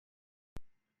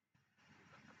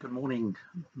Good morning,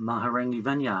 Maharangi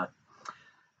Vineyard.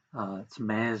 It's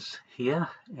Maz here,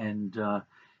 and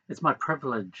it's my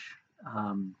privilege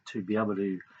to be able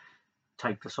to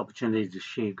take this opportunity to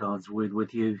share God's word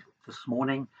with you this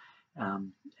morning.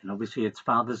 And obviously, it's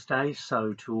Father's Day,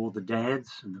 so to all the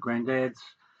dads and the granddads,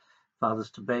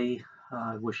 fathers to be,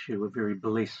 I wish you a very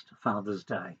blessed Father's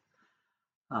Day.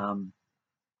 Going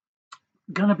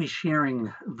to be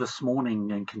sharing this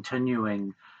morning and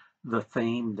continuing the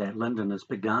theme that Lyndon has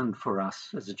begun for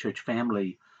us as a church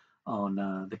family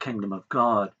on the kingdom of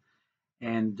God,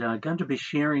 and going to be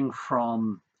sharing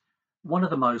from one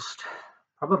of the most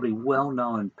probably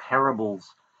well-known parables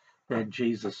that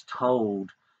Jesus told,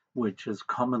 which is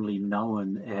commonly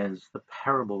known as the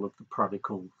parable of the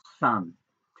prodigal son.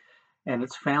 And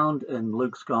it's found in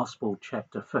Luke's Gospel,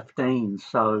 chapter 15.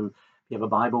 So if you have a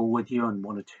Bible with you and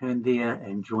want to turn there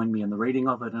and join me in the reading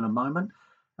of it in a moment,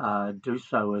 do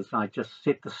so as I just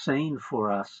set the scene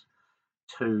for us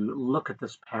to look at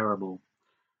this parable.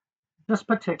 This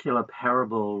particular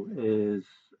parable is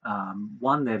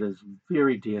one that is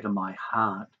very dear to my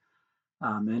heart.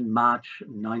 In March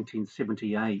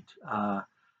 1978,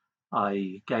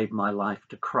 I gave my life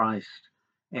to Christ.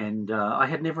 And I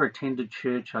had never attended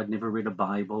church. I'd never read a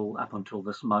Bible up until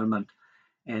this moment.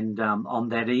 And on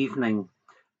that evening,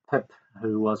 Pip,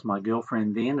 who was my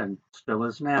girlfriend then and still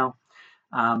is now,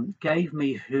 gave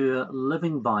me her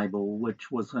living Bible, which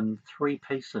was in 3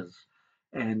 pieces.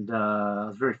 And I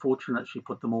was very fortunate she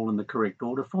put them all in the correct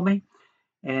order for me.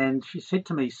 And she said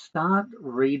to me, start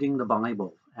reading the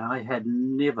Bible. I had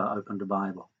never opened a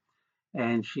Bible.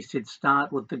 And she said,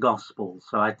 start with the Gospels.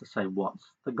 So I had to say,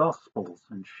 what's the Gospels?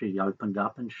 And she opened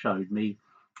up and showed me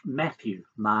Matthew,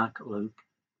 Mark, Luke,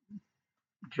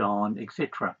 John,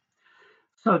 etc.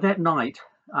 So that night,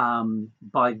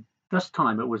 by this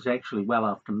time, it was actually well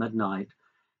after midnight,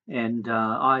 and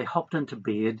I hopped into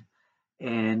bed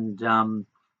and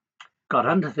got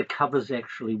under the covers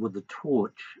actually with a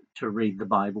torch to read the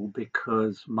Bible,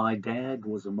 because my dad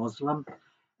was a Muslim.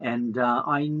 And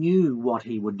I knew what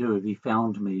he would do if he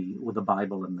found me with a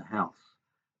Bible in the house,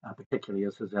 particularly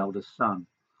as his eldest son.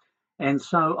 And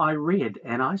so I read,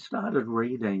 and I started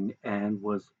reading and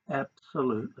was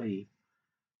absolutely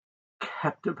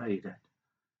captivated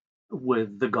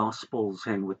with the Gospels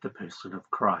and with the person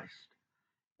of Christ.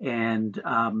 And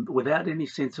without any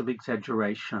sense of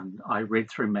exaggeration, I read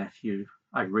through Matthew,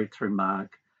 I read through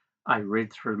Mark, I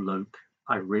read through Luke,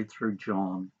 I read through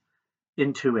John,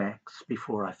 into Acts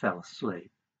before I fell asleep.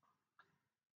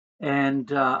 And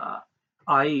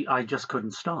I just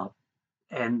couldn't stop.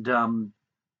 And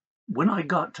when I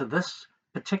got to this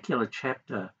particular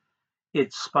chapter,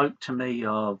 it spoke to me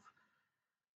of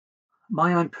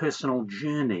my own personal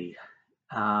journey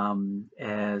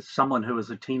as someone who was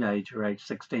a teenager, age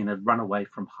 16, had run away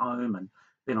from home and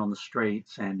been on the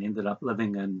streets and ended up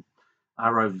living in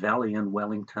Arrow Valley in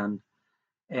Wellington,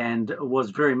 and was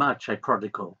very much a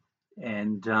prodigal.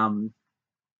 And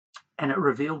it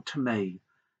revealed to me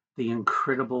the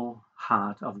incredible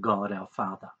heart of God, our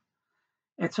Father.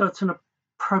 And so it's an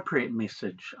appropriate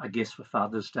message, I guess, for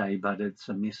Father's Day, but it's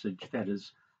a message that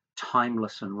is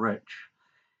timeless and rich.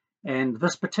 And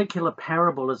this particular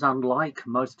parable is unlike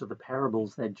most of the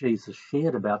parables that Jesus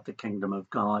shared about the kingdom of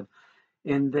God,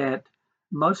 in that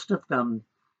most of them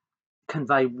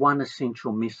convey one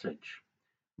essential message.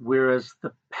 Whereas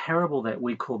the parable that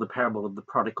we call the parable of the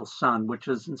prodigal son, which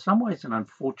is in some ways an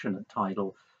unfortunate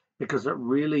title, because it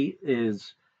really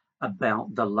is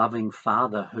about the loving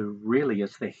father who really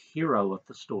is the hero of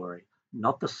the story,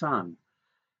 not the son.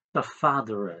 The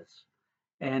father is.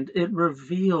 And it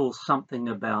reveals something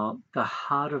about the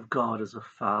heart of God as a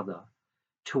father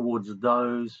towards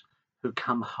those who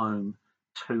come home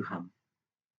to him.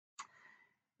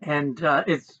 And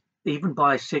it's even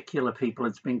by secular people,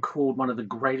 it's been called one of the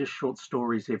greatest short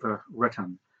stories ever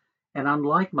written. And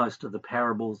unlike most of the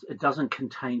parables, it doesn't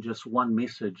contain just one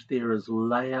message. There is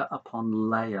layer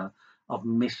upon layer of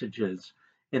messages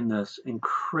in this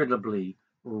incredibly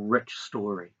rich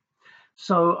story.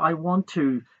 So I want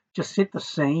to just set the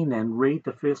scene and read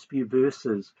the first few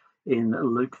verses in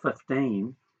Luke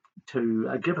 15 to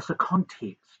give us a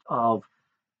context of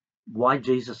why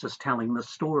Jesus is telling this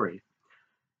story.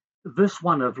 Verse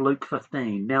 1 of Luke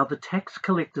 15. Now the tax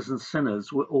collectors and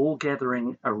sinners were all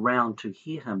gathering around to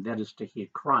hear him, that is, to hear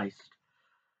Christ.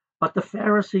 But the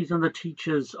Pharisees and the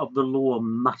teachers of the law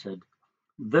muttered,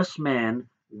 this man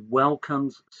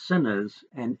welcomes sinners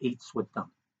and eats with them.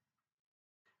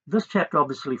 This chapter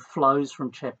obviously flows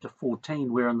from chapter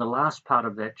 14, where in the last part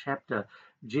of that chapter,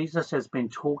 Jesus has been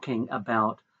talking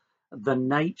about the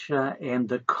nature and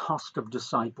the cost of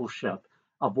discipleship,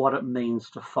 of what it means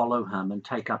to follow him and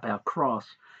take up our cross.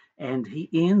 And he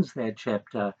ends that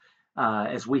chapter,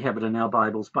 as we have it in our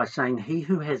Bibles, by saying, "He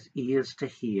who has ears to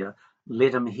hear,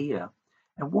 let him hear."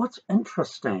 And what's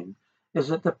interesting is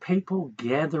that the people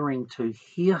gathering to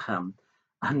hear him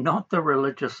are not the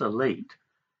religious elite.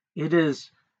 It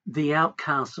is the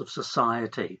outcasts of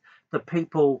society, the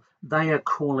people they are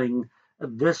calling,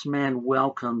 "This man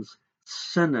welcomes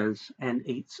sinners and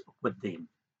eats with them."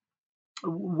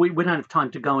 We don't have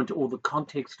time to go into all the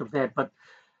context of that, but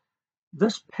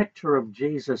this picture of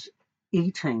Jesus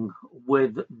eating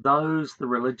with those the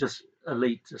religious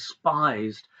elite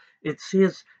despised, it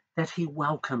says that he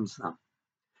welcomes them.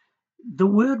 The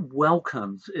word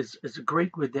welcomes is a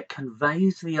Greek word that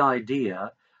conveys the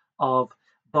idea of,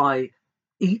 by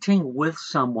eating with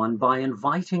someone, by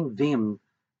inviting them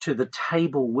to the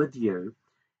table with you,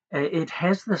 it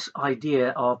has this idea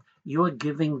of you're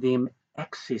giving them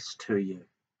access to you.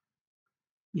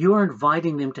 You're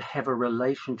inviting them to have a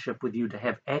relationship with you, to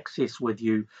have access with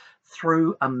you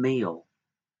through a meal.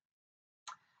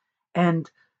 And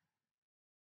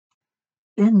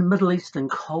in Middle Eastern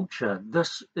culture,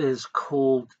 this is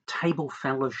called table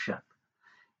fellowship.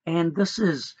 And this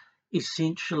is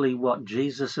essentially what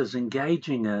Jesus is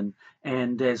engaging in.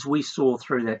 And as we saw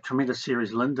through that tremendous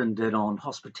series Lyndon did on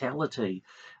hospitality,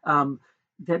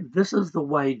 that this is the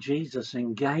way Jesus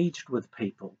engaged with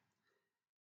people.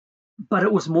 But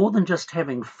it was more than just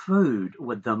having food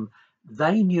with them.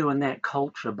 They knew in that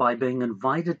culture, by being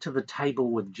invited to the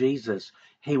table with Jesus,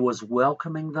 he was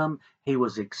welcoming them, he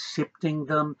was accepting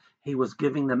them, he was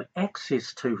giving them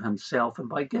access to himself. And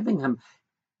by giving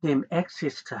them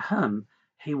access to him,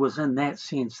 he was in that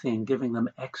sense then giving them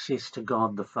access to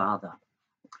God the Father.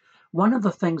 One of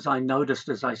the things I noticed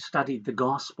as I studied the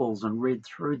Gospels and read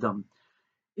through them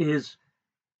is,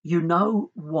 you know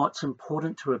what's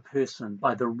important to a person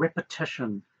by the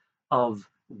repetition of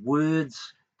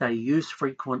words they use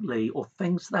frequently or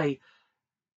things they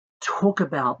talk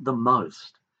about the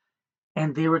most.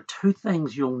 And there are two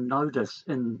things you'll notice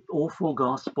in all four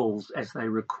Gospels as they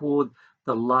record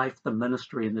the life, the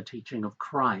ministry, and the teaching of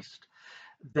Christ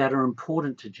that are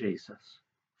important to Jesus.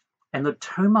 And the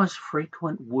two most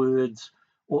frequent words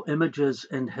or images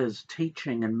in his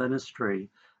teaching and ministry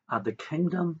are the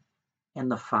kingdom and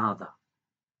the Father.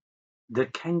 The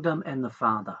kingdom and the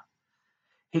Father.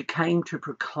 He came to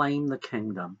proclaim the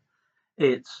kingdom,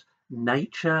 its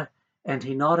nature, and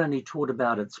he not only taught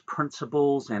about its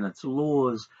principles and its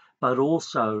laws, but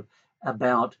also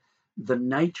about the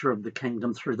nature of the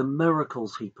kingdom through the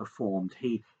miracles he performed.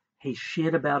 He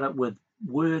shared about it with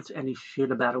words and he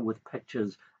shared about it with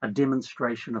pictures, a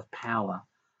demonstration of power.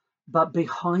 But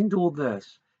behind all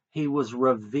this, he was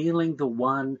revealing the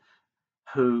one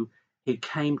who he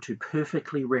came to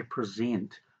perfectly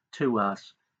represent to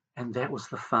us, and that was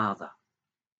the Father.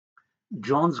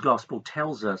 John's Gospel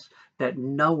tells us that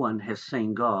no one has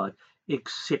seen God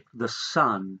except the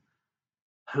Son,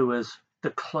 who is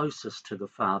the closest to the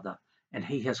Father, and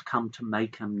he has come to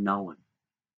make him known.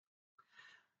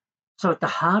 So at the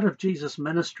heart of Jesus'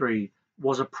 ministry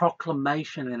was a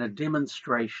proclamation and a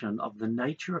demonstration of the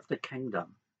nature of the kingdom,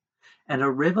 and a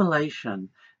revelation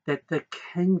that the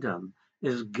kingdom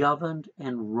is governed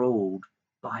and ruled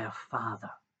by a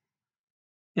Father.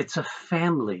 It's a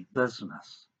family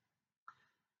business.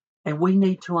 And we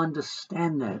need to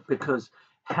understand that, because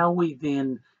how we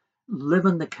then live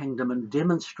in the kingdom and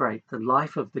demonstrate the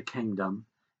life of the kingdom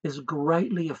is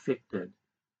greatly affected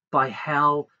by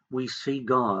how we see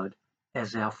God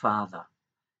as our Father.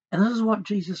 And this is what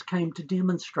Jesus came to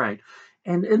demonstrate.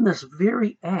 And in this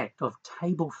very act of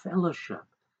table fellowship,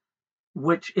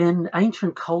 which in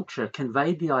ancient culture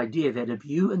conveyed the idea that if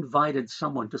you invited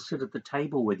someone to sit at the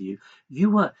table with you, you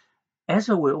were, as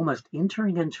it were, almost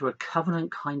entering into a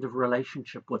covenant kind of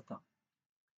relationship with them,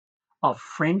 of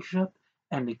friendship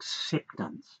and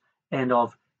acceptance, and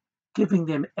of giving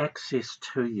them access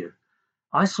to you.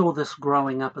 I saw this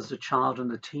growing up as a child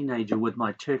and a teenager with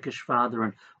my Turkish father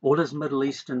and all his Middle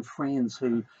Eastern friends,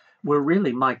 who were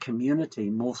really my community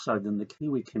more so than the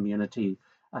Kiwi community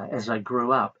as I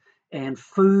grew up. And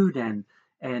food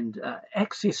and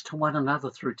access to one another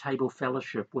through table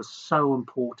fellowship was so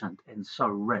important and so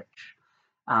rich,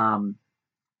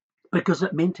 because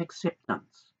it meant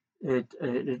acceptance. It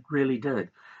really did.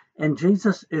 And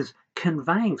Jesus is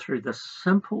conveying through this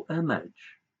simple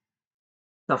image,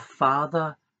 the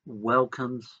Father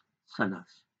welcomes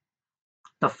sinners.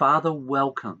 The Father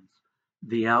welcomes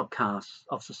the outcasts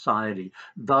of society.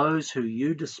 Those who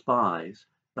you despise,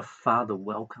 the Father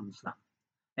welcomes them.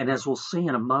 And as we'll see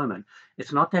in a moment,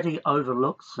 it's not that he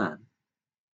overlooks sin.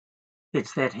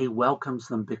 It's that he welcomes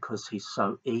them because he's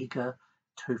so eager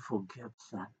to forgive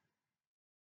sin.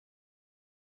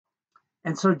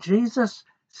 And so Jesus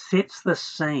sets the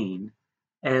scene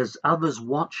as others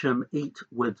watch him eat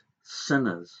with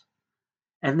sinners.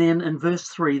 And then in verse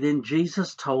 3, then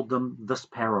Jesus told them this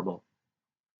parable.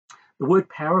 The word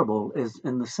parable is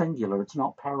in the singular, it's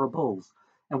not parables.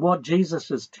 And what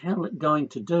Jesus is going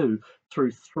to do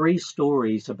through three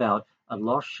stories about a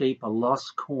lost sheep, a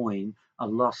lost coin, a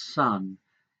lost son,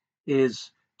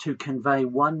 is to convey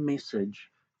one message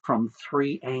from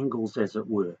three angles, as it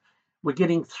were. We're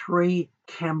getting three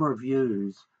camera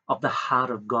views of the heart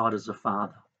of God as a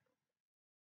father.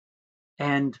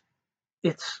 And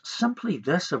it's simply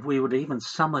this, if we would even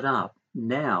sum it up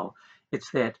now,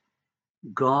 it's that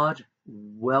God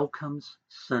welcomes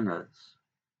sinners,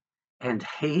 and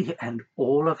he and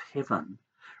all of heaven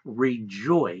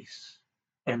rejoice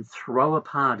and throw a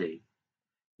party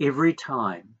every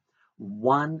time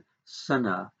one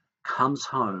sinner comes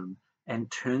home and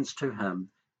turns to him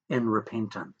in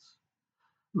repentance.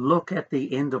 Look at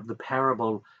the end of the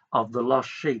parable of the lost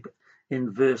sheep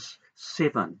in verse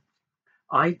 7.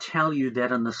 I tell you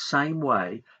that in the same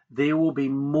way, there will be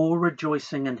more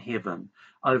rejoicing in heaven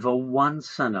over one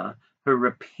sinner who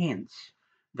repents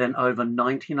than over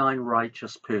 99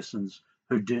 righteous persons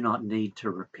who do not need to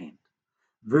repent.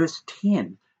 Verse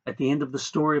 10, at the end of the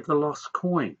story of the lost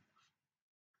coin,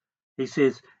 he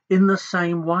says, in the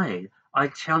same way, I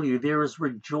tell you, there is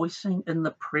rejoicing in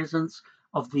the presence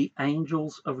of the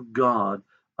angels of God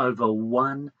over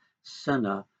one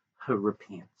sinner who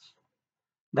repents.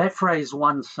 That phrase,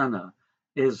 one sinner,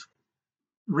 is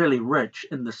really rich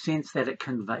in the sense that it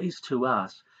conveys to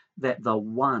us that the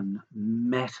one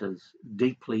matters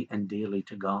deeply and dearly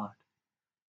to God.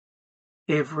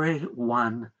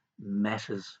 Everyone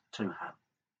matters to him.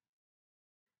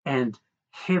 And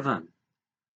heaven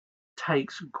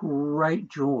takes great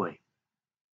joy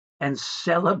and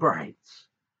celebrates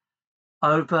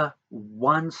over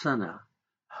one sinner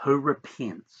who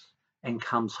repents and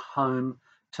comes home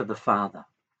to the Father.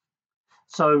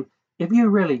 So if you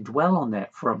really dwell on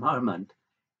that for a moment,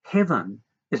 heaven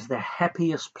is the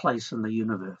happiest place in the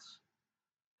universe,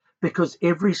 because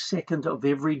every second of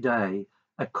every day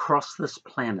across this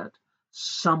planet,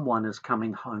 someone is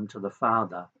coming home to the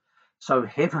Father. So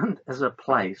heaven is a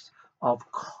place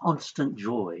of constant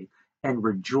joy and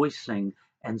rejoicing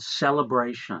and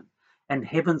celebration. And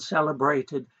heaven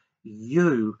celebrated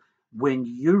you when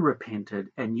you repented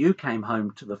and you came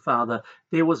home to the Father.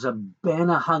 There was a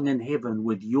banner hung in heaven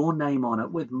with your name on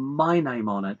it, with my name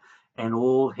on it, and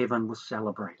all heaven was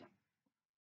celebrating.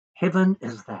 Heaven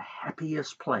is the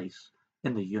happiest place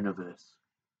in the universe.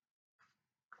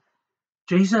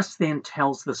 Jesus then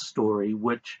tells this story,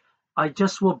 which I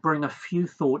just will bring a few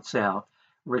thoughts out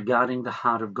regarding the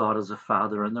heart of God as a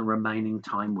father in the remaining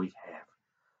time we have.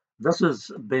 This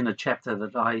has been a chapter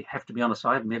that I have to be honest,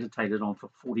 I've meditated on for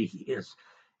 40 years.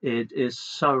 It is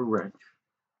so rich.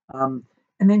 And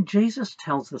then Jesus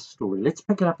tells the story. Let's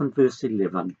pick it up in verse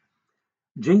 11.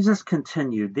 Jesus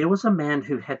continued, there was a man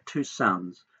who had two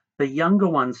sons. The younger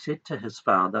one said to his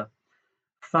father,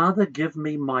 Father, give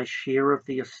me my share of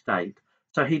the estate.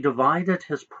 So he divided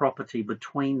his property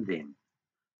between them,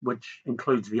 which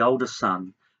includes the older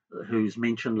son, who's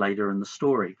mentioned later in the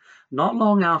story. Not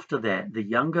long after that, the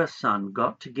younger son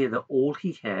got together all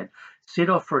he had, set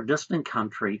off for a distant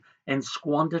country, and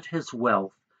squandered his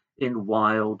wealth in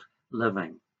wild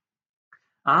living.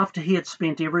 After he had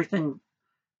spent everything,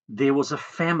 there was a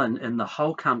famine in the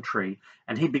whole country,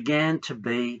 and he began to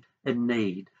be in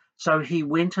need. So he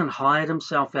went and hired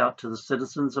himself out to the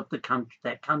citizens of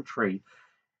that country,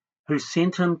 who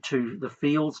sent him to the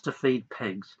fields to feed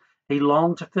pigs. He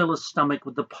longed to fill his stomach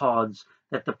with the pods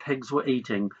that the pigs were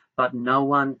eating, but no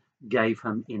one gave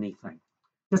him anything.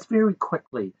 Just very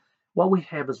quickly, what we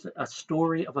have is a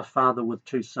story of a father with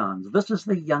two sons. This is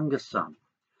the youngest son.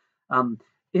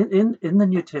 In the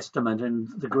New Testament, in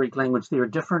the Greek language, there are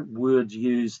different words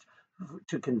used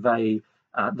to convey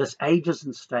this ages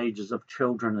and stages of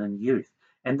children and youth.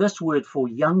 And this word for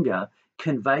younger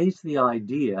conveys the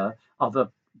idea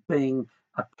of being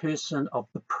a person of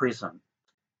the present.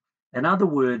 In other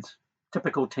words,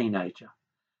 typical teenager,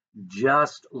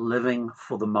 just living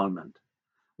for the moment,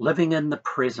 living in the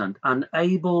present,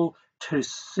 unable to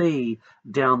see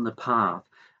down the path,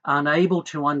 unable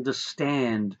to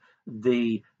understand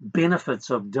the benefits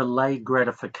of delayed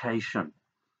gratification,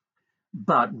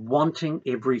 but wanting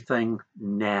everything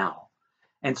now.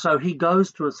 And so he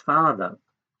goes to his father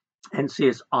and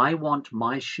says, I want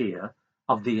my share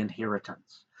of the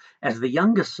inheritance. As the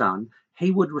youngest son,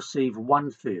 he would receive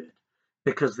 1/3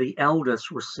 because the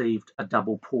eldest received a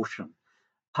double portion.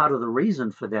 Part of the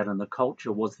reason for that in the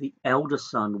culture was the elder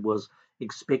son was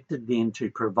expected then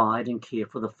to provide and care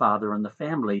for the father and the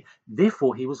family.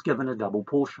 Therefore, he was given a double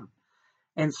portion.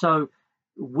 And so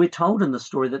we're told in the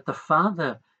story that the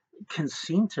father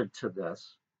consented to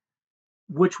this,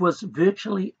 which was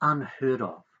virtually unheard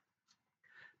of,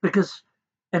 because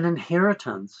an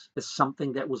inheritance is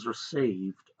something that was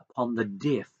received upon the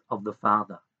death of the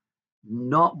father,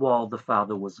 not while the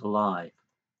father was alive.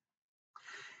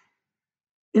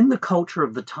 In the culture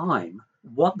of the time,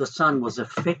 what the son was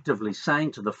effectively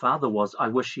saying to the father was, I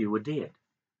wish you were dead,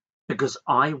 because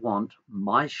I want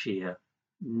my share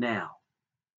now.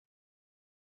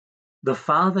 The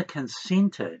father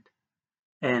consented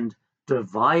and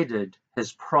divided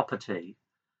his property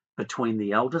between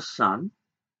the eldest son,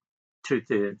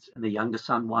 2/3, and the younger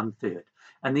son, 1/3.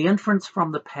 And the inference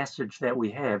from the passage that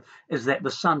we have is that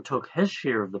the son took his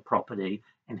share of the property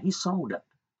and he sold it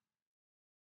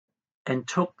and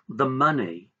took the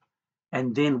money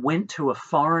and then went to a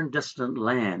foreign distant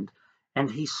land and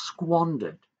he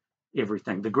squandered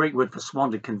everything. The Greek word for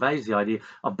squandered conveys the idea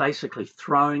of basically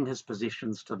throwing his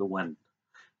possessions to the wind,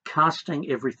 casting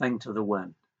everything to the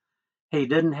wind. He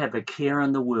didn't have a care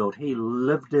in the world. He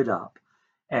lived it up,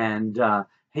 and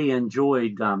he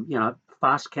enjoyed,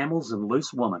 fast camels and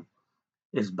loose women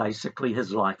is basically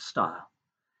his lifestyle.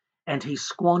 And he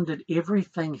squandered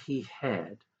everything he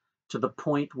had to the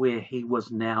point where he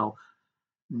was now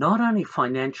not only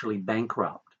financially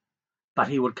bankrupt, but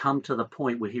he would come to the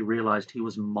point where he realized he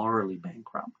was morally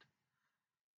bankrupt.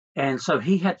 And so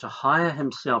he had to hire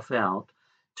himself out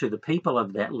to the people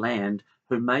of that land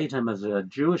who made him, as a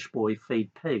Jewish boy,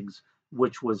 feed pigs,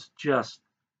 which was just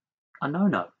a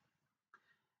no-no.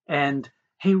 And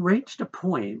he reached a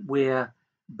point where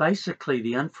basically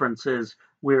the inference is,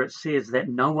 where it says that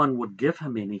no one would give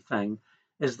him anything,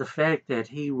 is the fact that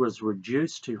he was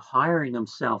reduced to hiring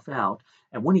himself out.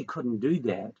 And when he couldn't do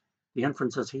that, the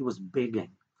inference is he was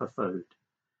begging for food.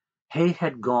 He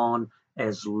had gone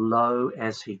as low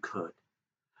as he could.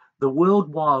 The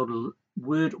word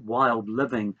wild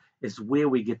living is where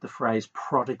we get the phrase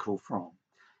prodigal from.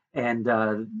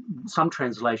 And some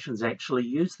translations actually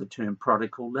use the term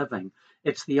prodigal living.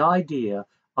 It's the idea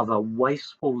of a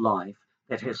wasteful life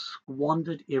that has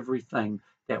squandered everything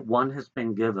that one has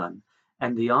been given.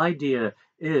 And the idea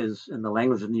is, in the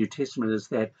language of the New Testament, is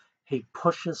that he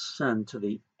pushes sin to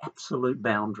the absolute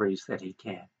boundaries that he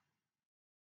can.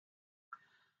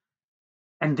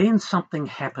 And then something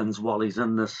happens while he's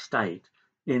in this state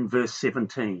in verse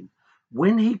 17.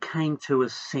 When he came to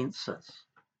his senses,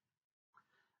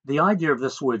 the idea of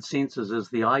this word senses is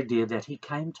the idea that he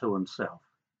came to himself.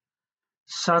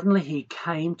 Suddenly he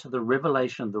came to the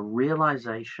revelation, the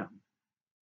realization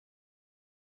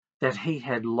that he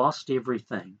had lost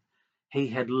everything. He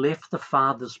had left the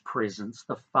Father's presence,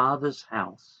 the Father's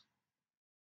house,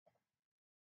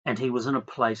 and he was in a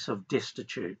place of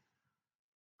destitute.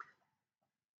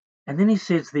 And then he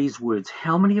says these words,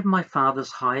 how many of my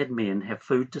father's hired men have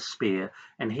food to spare,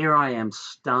 and here I am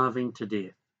starving to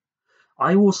death?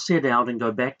 I will set out and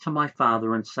go back to my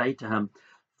father and say to him,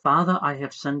 Father, I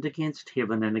have sinned against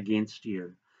heaven and against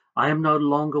you. I am no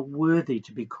longer worthy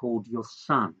to be called your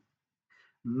son.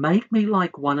 Make me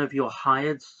like one of your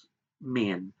hired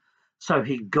men. So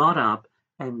he got up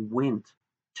and went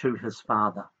to his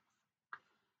father.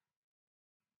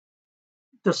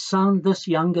 The son, this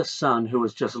younger son who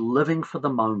was just living for the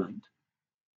moment,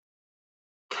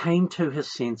 came to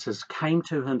his senses, came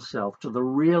to himself, to the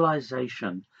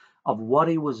realization of what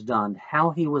he was done, how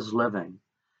he was living,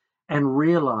 and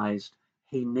realized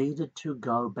he needed to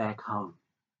go back home.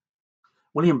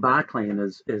 William Barclay, in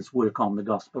his work on the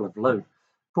Gospel of Luke,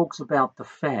 talks about the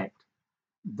fact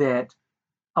that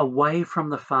away from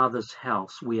the Father's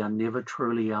house, we are never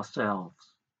truly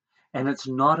ourselves. And it's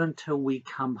not until we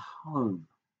come home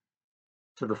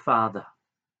to the Father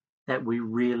that we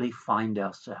really find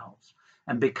ourselves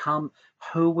and become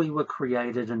who we were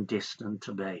created and destined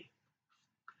to be.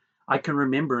 I can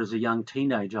remember as a young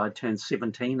teenager, I turned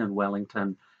 17 in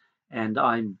Wellington, and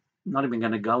I'm not even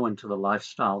going to go into the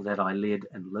lifestyle that I led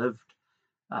and lived,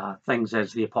 things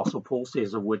as the Apostle Paul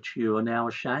says, of which you are now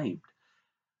ashamed.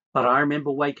 But I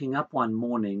remember waking up one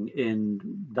morning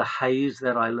in the haze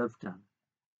that I lived in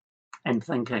and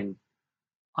thinking,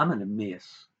 I'm in a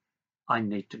mess. I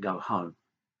need to go home.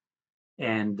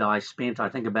 And I spent, I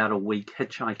think, about a week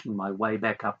hitchhiking my way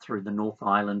back up through the North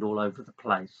Island all over the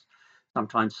place,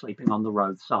 sometimes sleeping on the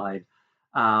roadside,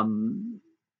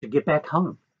 to get back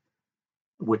home,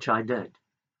 which I did.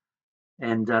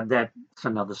 And that's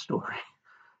another story.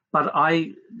 But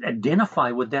I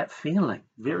identify with that feeling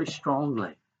very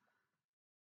strongly.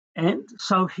 And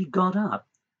so he got up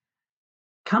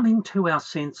coming to our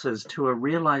senses, to a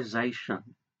realization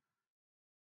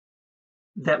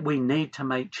that we need to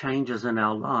make changes in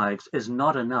our lives is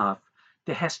not enough.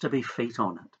 There has to be feet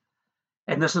on it.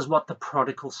 And this is what the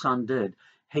prodigal son did.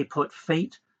 He put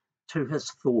feet to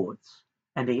his thoughts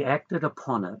and he acted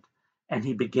upon it and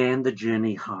he began the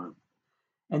journey home.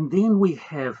 And then we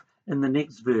have in the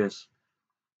next verse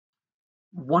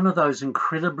one of those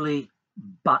incredibly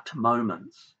but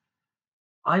moments.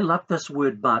 I love this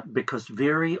word but because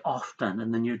very often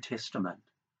in the New Testament,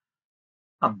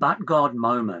 a but God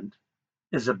moment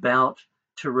is about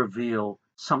to reveal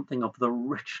something of the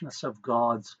richness of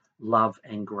God's love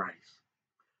and grace.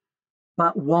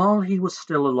 But while he was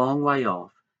still a long way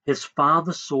off, his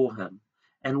father saw him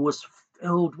and was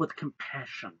filled with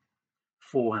compassion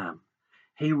for him.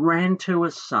 He ran to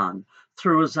his son,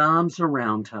 threw his arms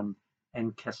around him,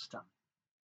 and kissed him.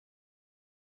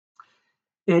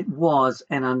 It was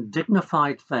an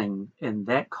undignified thing in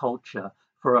that culture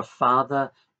for a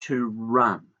father to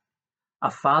run. A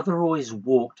father always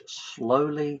walked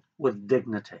slowly with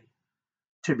dignity.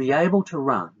 To be able to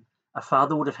run, a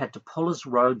father would have had to pull his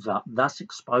robes up, thus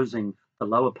exposing the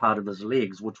lower part of his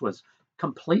legs, which was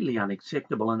completely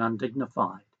unacceptable and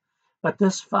undignified. But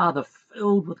this father,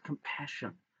 filled with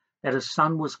compassion that his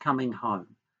son was coming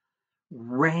home,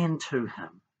 ran to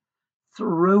him,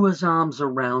 threw his arms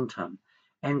around him,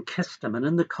 and kissed him. And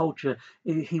in the culture,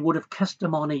 he would have kissed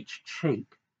him on each cheek.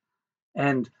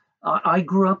 And I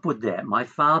grew up with that. My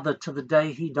father, to the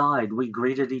day he died, we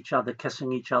greeted each other,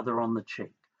 kissing each other on the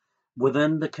cheek.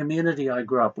 Within the community I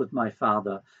grew up with my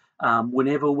father,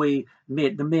 whenever we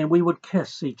met, the men, we would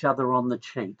kiss each other on the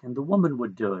cheek, and the women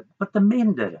would do it, but the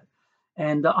men did it.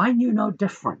 And I knew no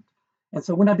different. And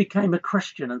so when I became a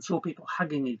Christian and saw people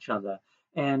hugging each other,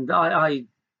 and I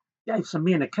gave some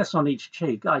men a kiss on each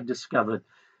cheek, I discovered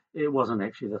it wasn't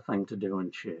actually the thing to do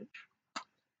in church.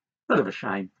 Bit of a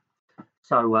shame.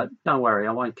 So don't worry,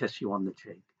 I won't kiss you on the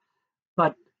cheek.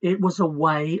 But it was a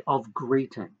way of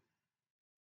greeting.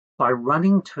 By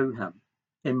running to him,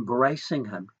 embracing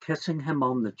him, kissing him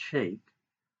on the cheek,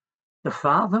 the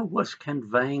father was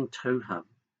conveying to him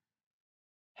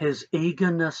his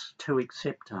eagerness to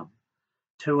accept him,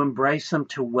 to embrace him,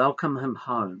 to welcome him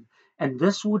home. And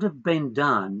this would have been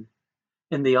done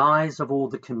in the eyes of all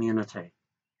the community.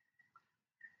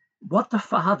 What the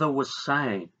father was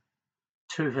saying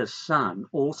to his son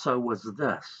also was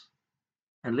this,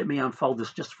 and let me unfold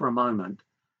this just for a moment.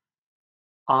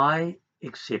 I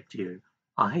accept you.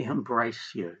 I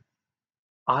embrace you.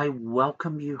 I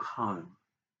welcome you home.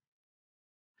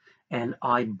 And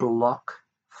I block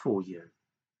for you.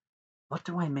 What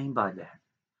do I mean by that?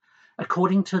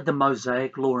 According to the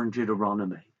Mosaic law in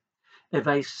Deuteronomy, if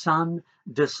a son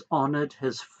dishonored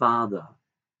his father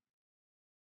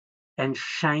and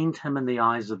shamed him in the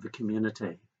eyes of the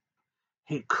community,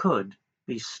 he could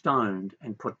be stoned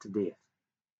and put to death.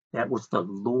 That was the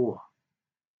law.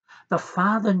 The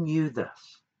father knew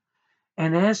this.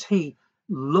 And as he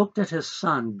looked at his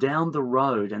son down the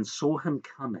road and saw him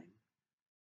coming,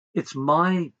 it's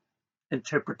my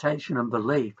interpretation and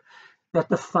belief that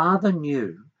the father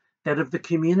knew that if the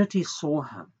community saw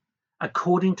him,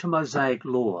 according to Mosaic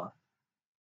law,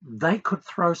 they could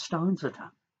throw stones at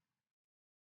him.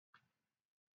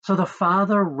 So the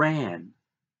father ran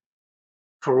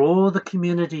for all the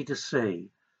community to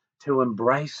see, to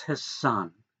embrace his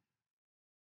son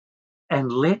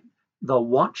and let the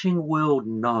watching world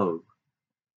know,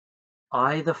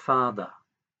 I, the father,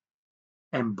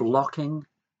 am blocking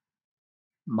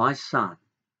my son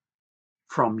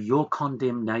from your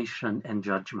condemnation and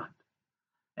judgment.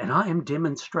 And I am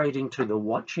demonstrating to the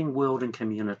watching world and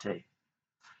community,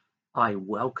 I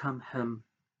welcome him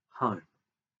home.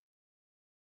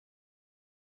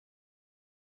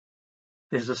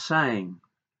 There's a saying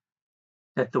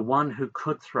that the one who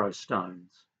could throw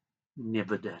stones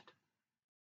never did.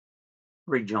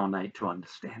 Read John 8 to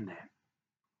understand that.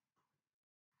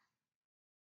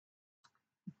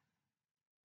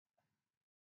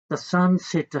 The son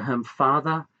said to him,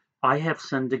 Father, I have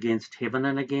sinned against heaven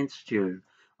and against you.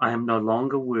 I am no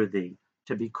longer worthy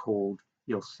to be called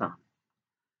your son.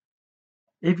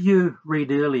 If you read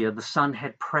earlier, the son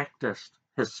had practiced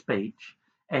his speech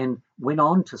and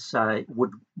wanted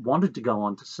to go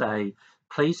on to say,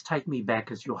 please take me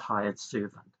back as your hired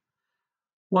servant.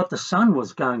 What the son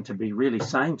was going to be really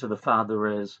saying to the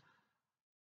father is,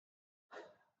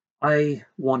 I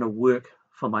want to work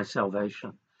for my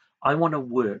salvation. I want to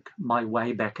work my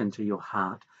way back into your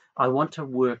heart. I want to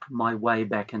work my way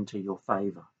back into your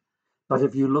favor. But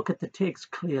if you look at the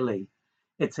text clearly,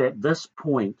 it's at this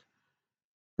point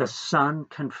the son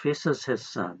confesses his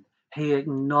sin. He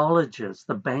acknowledges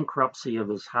the bankruptcy of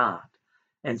his heart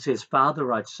and says,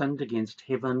 Father, I've sinned against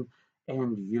heaven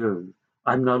and you.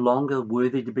 I'm no longer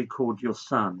worthy to be called your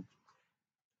son.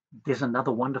 There's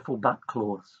another wonderful but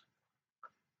clause.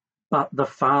 But the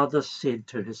father said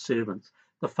to his servants,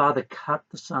 the father cut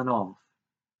the son off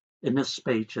in his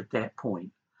speech at that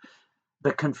point.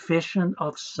 The confession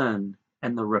of sin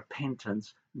and the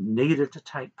repentance needed to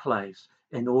take place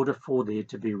in order for there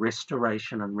to be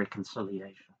restoration and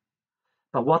reconciliation.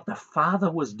 But what the father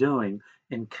was doing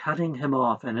in cutting him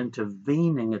off and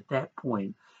intervening at that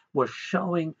point was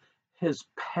showing his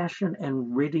passion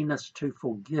and readiness to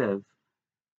forgive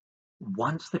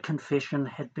once the confession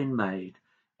had been made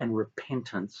and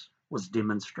repentance was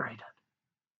demonstrated.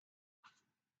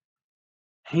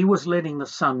 He was letting the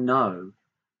son know,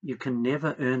 you can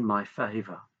never earn my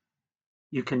favor.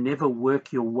 You can never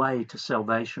work your way to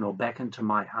salvation or back into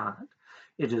my heart.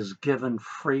 It is given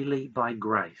freely by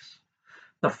grace.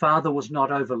 The father was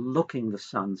not overlooking the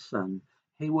son's sin.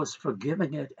 He was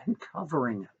forgiving it and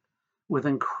covering it with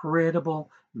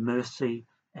incredible mercy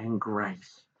and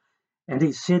grace. And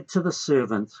he said to the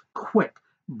servants, quick,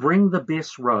 bring the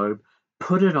best robe,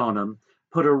 put it on him,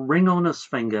 put a ring on his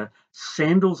finger,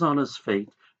 sandals on his feet,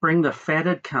 bring the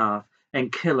fatted calf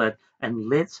and kill it, and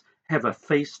let's have a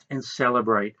feast and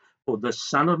celebrate. For this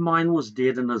son of mine was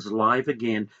dead and is alive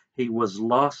again. He was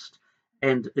lost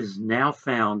and is now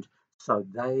found. So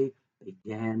they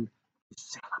began to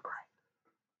celebrate.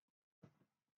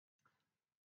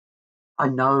 I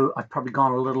know I've probably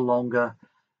gone a little longer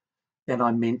than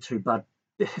I meant to, but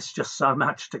there's just so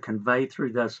much to convey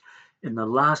through this. In the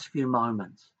last few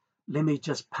moments, let me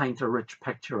just paint a rich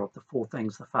picture of the four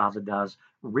things the Father does,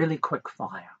 really quick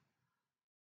fire.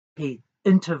 He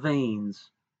intervenes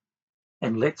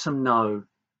and lets him know,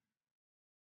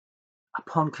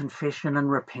 upon confession and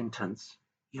repentance,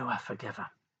 you are forgiven.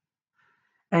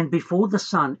 And before the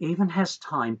son even has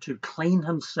time to clean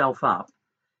himself up,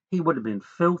 he would have been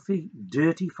filthy,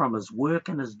 dirty from his work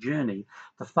and his journey.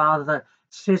 The father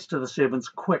says to the servants,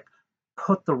 quick,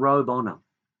 put the robe on him.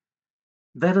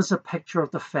 That is a picture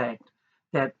of the fact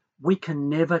that we can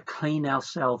never clean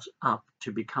ourselves up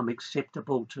to become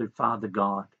acceptable to Father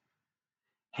God.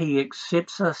 He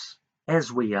accepts us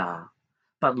as we are,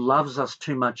 but loves us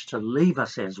too much to leave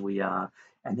us as we are.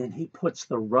 And then he puts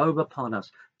the robe upon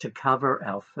us to cover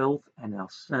our filth and our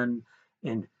sin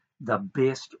in the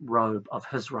best robe of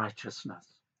his righteousness.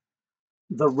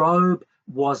 The robe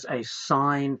was a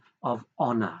sign of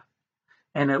honor,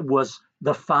 and it was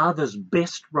the Father's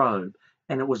best robe,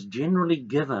 and it was generally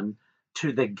given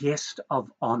to the guest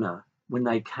of honor when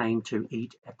they came to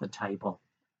eat at the table.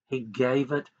 He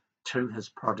gave it to his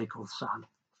prodigal son.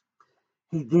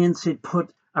 He then said,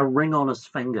 put a ring on his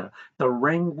finger. The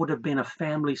ring would have been a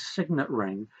family signet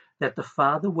ring that the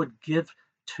father would give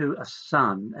to a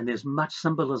son, and there's much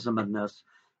symbolism in this,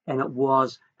 and it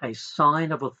was a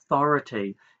sign of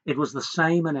authority. It was the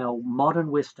same in our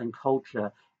modern Western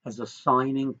culture as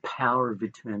assigning power of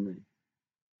eternity.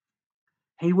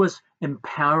 He was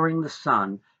empowering the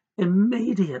son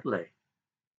immediately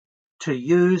to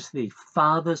use the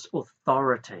father's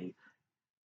authority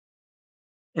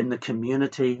in the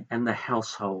community and the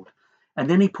household. And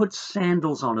then he put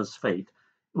sandals on his feet,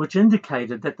 which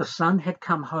indicated that the son had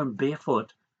come home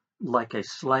barefoot like a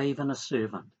slave and a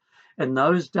servant. In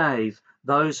those days,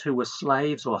 those who were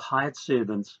slaves or hired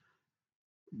servants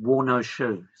wore no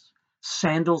shoes.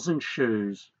 Sandals and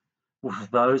shoes were for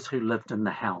those who lived in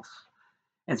the house.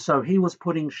 And so he was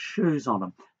putting shoes on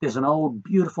them. There's an old,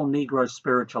 beautiful Negro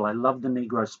spiritual. I love the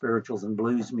Negro spirituals and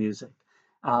blues music,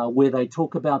 where they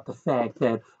talk about the fact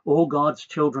that all God's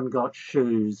children got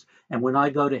shoes. And when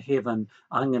I go to heaven,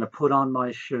 I'm going to put on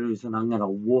my shoes and I'm going to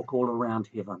walk all around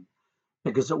heaven.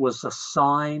 Because it was a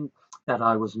sign that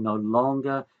I was no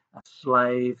longer a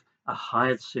slave, a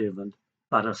hired servant,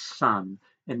 but a son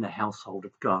in the household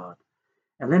of God.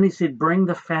 And then he said, bring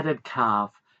the fatted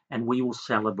calf and we will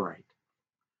celebrate.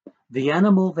 The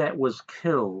animal that was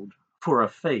killed for a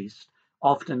feast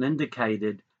often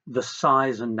indicated the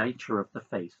size and nature of the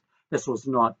feast. This was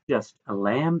not just a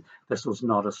lamb, this was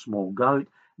not a small goat,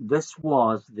 this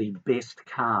was the best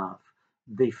calf,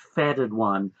 the fatted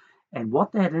one. And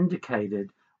what that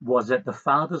indicated was that the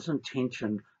father's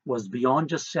intention was beyond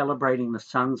just celebrating the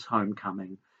son's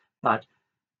homecoming, but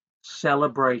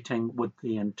celebrating with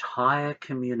the entire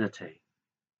community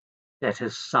that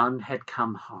his son had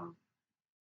come home.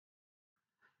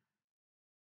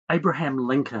 Abraham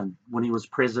Lincoln, when he was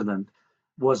president,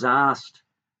 was asked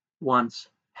once,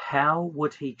 how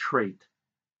would he treat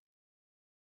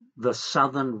the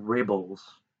Southern rebels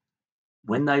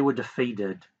when they were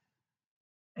defeated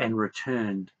and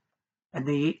returned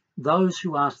And those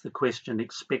who asked the question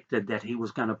expected that he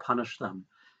was going to punish them.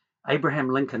 Abraham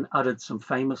Lincoln uttered some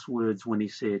famous words when he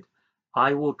said,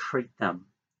 "I will treat them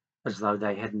as though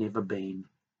they had never been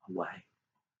away."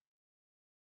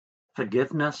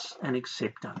 Forgiveness and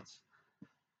acceptance.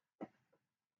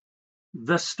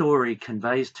 This story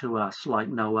conveys to us, like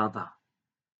no other,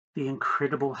 the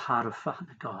incredible heart of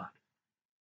Father God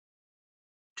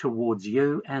towards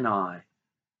you and I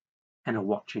and a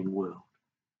watching world.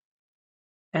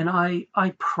 And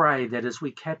I pray that as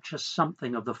we capture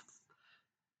something of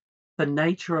the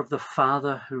nature of the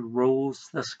Father who rules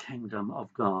this kingdom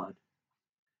of God,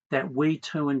 that we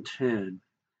too in turn,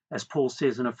 as Paul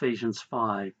says in Ephesians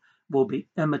 5, will be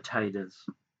imitators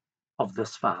of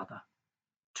this Father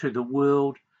to the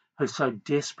world who so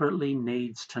desperately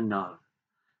needs to know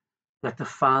that the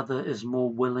Father is more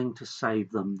willing to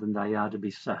save them than they are to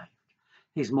be saved.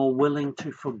 He's more willing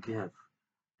to forgive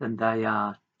than they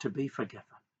are to be forgiven.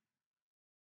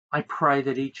 I pray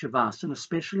that each of us, and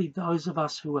especially those of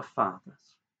us who are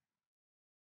fathers,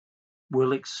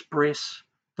 will express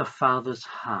the Father's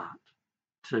heart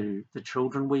to the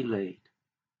children we lead,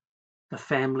 the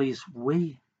families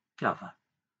we govern,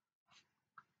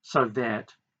 so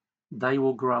that they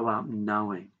will grow up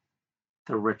knowing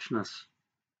the richness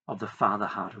of the Father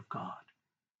heart of God.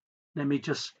 Let me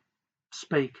just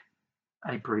speak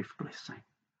a brief blessing.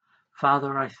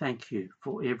 Father, I thank you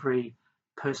for every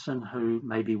person who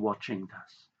may be watching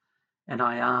this, and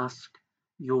I ask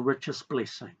your richest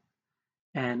blessing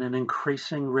and an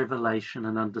increasing revelation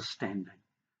and understanding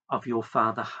of your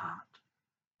Father heart,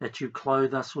 that you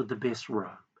clothe us with the best robe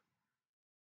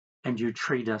and you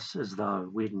treat us as though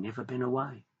we'd never been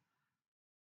away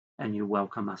and you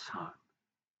welcome us home.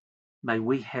 May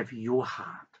we have your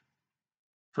heart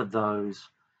for those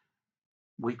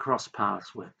we cross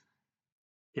paths with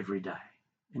every day.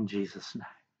 In Jesus'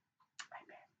 name.